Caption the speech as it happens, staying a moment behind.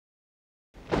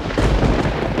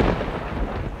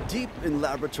Deep in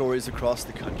laboratories across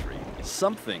the country,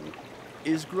 something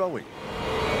is growing.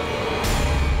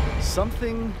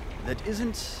 Something that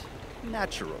isn't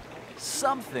natural.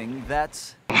 Something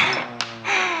that's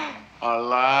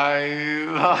alive!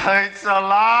 It's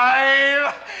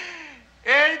alive!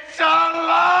 It's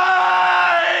alive!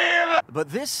 But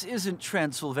this isn't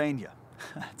Transylvania.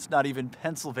 It's not even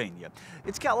Pennsylvania.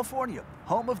 It's California,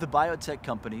 home of the biotech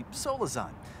company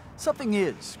Solazyme. Something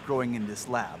is growing in this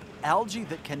lab, algae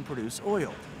that can produce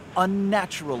oil,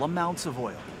 unnatural amounts of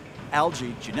oil.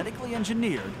 Algae genetically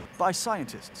engineered by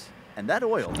scientists. And that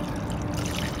oil,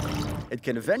 it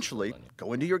can eventually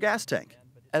go into your gas tank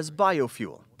as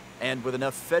biofuel. And with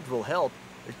enough federal help,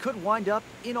 it could wind up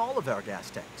in all of our gas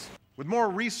tanks. With more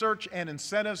research and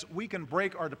incentives, we can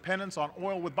break our dependence on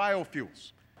oil with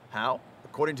biofuels. How?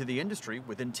 According to the industry,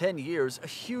 within 10 years, a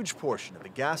huge portion of the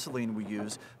gasoline we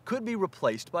use could be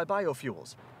replaced by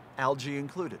biofuels, algae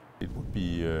included. It would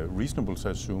be reasonable to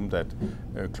assume that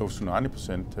close to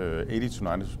 90%, 80 to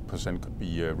 90% could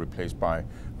be replaced by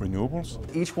renewables.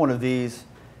 Each one of these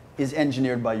is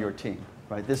engineered by your team,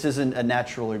 right? This isn't a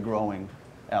naturally growing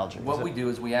algae. What we do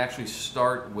is we actually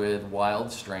start with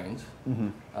wild strains,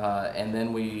 and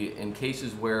then we, in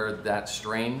cases where that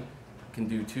strain can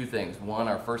do two things. One,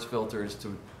 our first filter is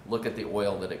to look at the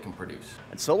oil that it can produce.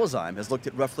 And Solazyme has looked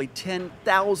at roughly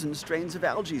 10,000 strains of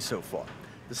algae so far.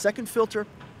 The second filter,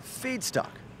 feedstock,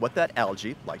 what that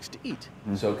algae likes to eat.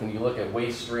 So can you look at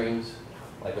waste streams,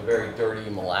 like a very dirty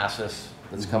molasses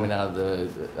that's coming out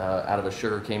of a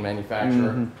sugarcane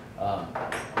manufacturer,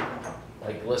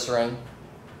 like glycerin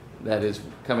that is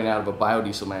coming out of a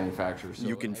biodiesel manufacturer. So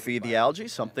you can feed the algae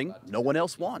something no one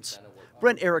else wants.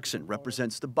 Brent Erickson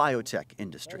represents the biotech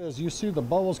industry. As you see the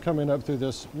bubbles coming up through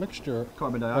this mixture.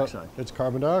 Carbon dioxide. It's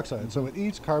carbon dioxide. So it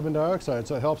eats carbon dioxide,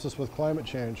 so it helps us with climate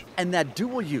change. And that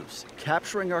dual use,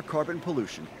 capturing our carbon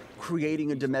pollution,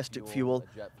 creating a domestic fuel,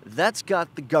 that's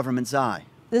got the government's eye.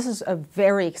 This is a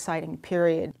very exciting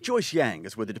period. Joyce Yang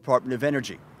is with the Department of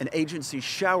Energy, an agency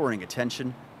showering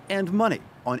attention and money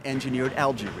on engineered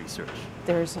algae research.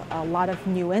 There's a lot of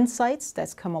new insights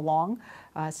that's come along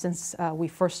since we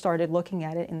first started looking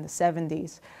at it in the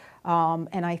 70s.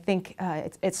 And I think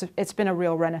it's been a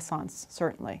real renaissance,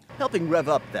 certainly. Helping rev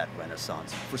up that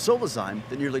renaissance, for Solazyme,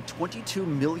 the nearly $22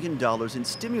 million in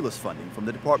stimulus funding from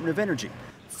the Department of Energy,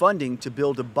 funding to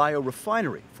build a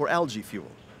biorefinery for algae fuel.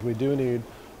 We do need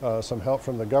some help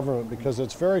from the government because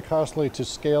it's very costly to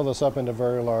scale this up into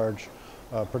very large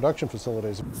production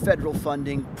facilities. Federal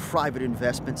funding, private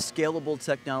investment, scalable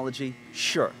technology.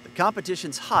 Sure, the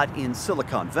competition's hot in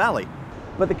Silicon Valley,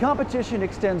 but the competition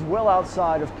extends well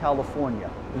outside of California.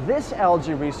 This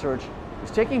algae research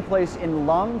is taking place in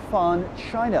Langfang,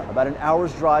 China, about an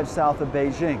hour's drive south of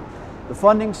Beijing. The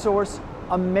funding source,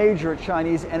 a major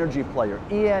Chinese energy player,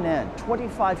 ENN,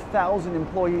 25,000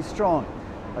 employees strong,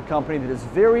 a company that is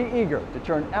very eager to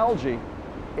turn algae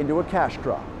into a cash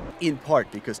crop. In part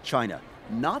because China,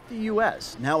 not the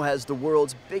U.S., now has the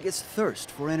world's biggest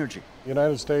thirst for energy. The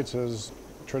United States has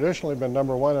traditionally been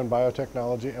 #1 in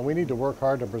biotechnology, and we need to work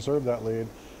hard to preserve that lead,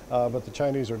 but the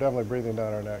Chinese are definitely breathing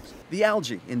down our necks. The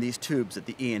algae in these tubes at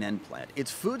the ENN plant,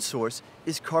 its food source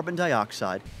is carbon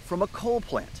dioxide from a coal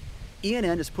plant.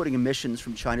 ENN is putting emissions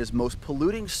from China's most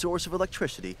polluting source of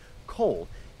electricity, coal,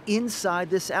 inside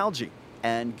this algae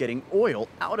and getting oil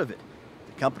out of it.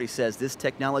 The company says this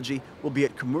technology will be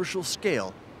at commercial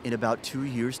scale in about 2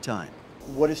 years' time.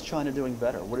 What is China doing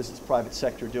better? What is its private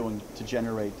sector doing to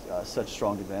generate such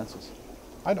strong advances?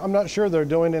 I'm not sure they're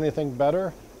doing anything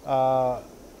better.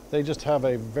 They just have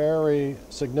a very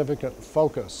significant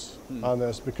focus on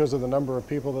this because of the number of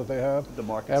people that they have. The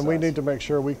market and size. We need to make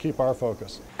sure we keep our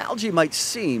focus. Algae might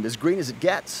seem as green as it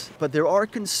gets, but there are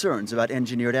concerns about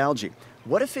engineered algae.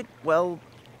 What if it, well,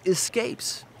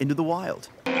 escapes into the wild?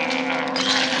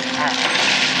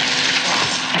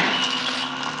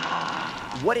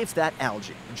 What if that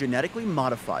algae, genetically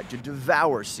modified to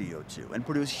devour CO2 and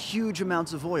produce huge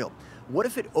amounts of oil? What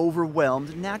if it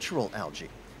overwhelmed natural algae?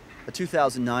 A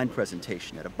 2009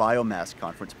 presentation at a biomass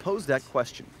conference posed that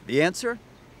question. The answer?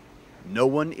 No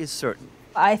one is certain.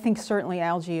 I think certainly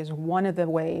algae is one of the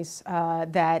ways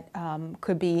that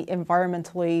could be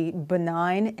environmentally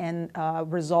benign and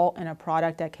result in a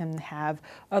product that can have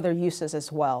other uses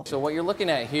as well. So what you're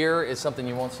looking at here is something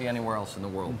you won't see anywhere else in the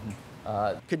world.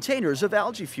 Containers of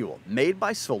algae fuel made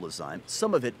by Solazyme,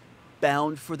 some of it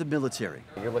bound for the military.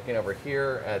 You're looking over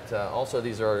here at also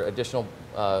these are additional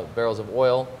barrels of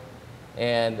oil,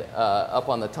 and up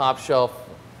on the top shelf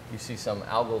you see some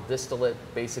algal distillate.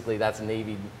 Basically that's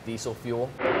Navy diesel fuel.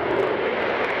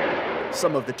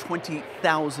 some of the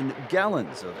 20,000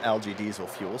 gallons of algae diesel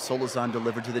fuel Solazyme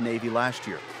delivered to the Navy last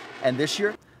year. And this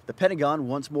year, the Pentagon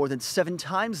wants more than 7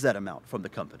 times that amount from the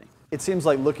company. It seems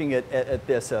like looking at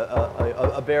this,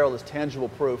 a barrel is tangible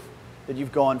proof that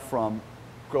you've gone from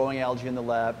growing algae in the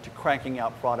lab to cranking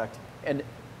out product, and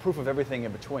proof of everything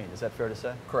in between. Is that fair to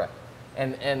say? Correct.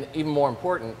 And even more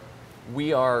important,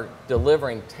 we are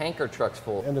delivering tanker trucks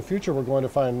full. In the future, we're going to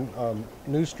find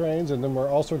new strains, and then we're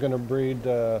also going to breed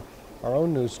our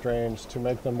own new strains to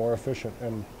make them more efficient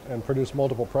and produce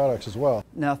multiple products as well.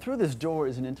 Now, through this door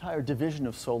is an entire division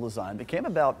of Solazyme that came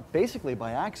about basically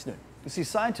by accident. You see,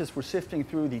 scientists were sifting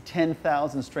through the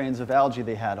 10,000 strains of algae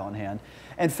they had on hand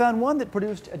and found one that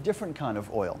produced a different kind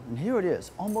of oil. And here it is,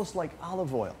 almost like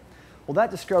olive oil. Well, that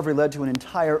discovery led to an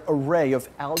entire array of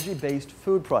algae-based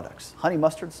food products: honey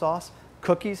mustard sauce,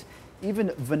 cookies,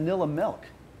 even vanilla milk.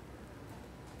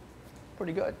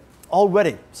 Pretty good.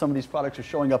 Already, some of these products are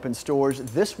showing up in stores.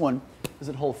 This one is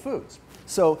at Whole Foods.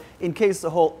 So in case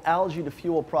the whole algae to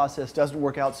fuel process doesn't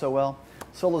work out so well,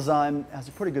 Solazyme has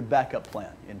a pretty good backup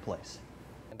plan in place.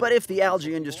 But if the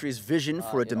algae industry's vision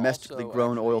for a domestically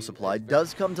grown oil supply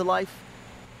does come to life,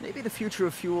 maybe the future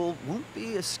of fuel won't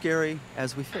be as scary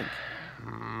as we think.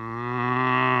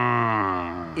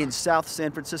 In South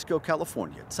San Francisco,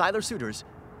 California, Tyler Suiters,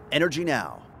 Energy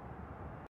Now.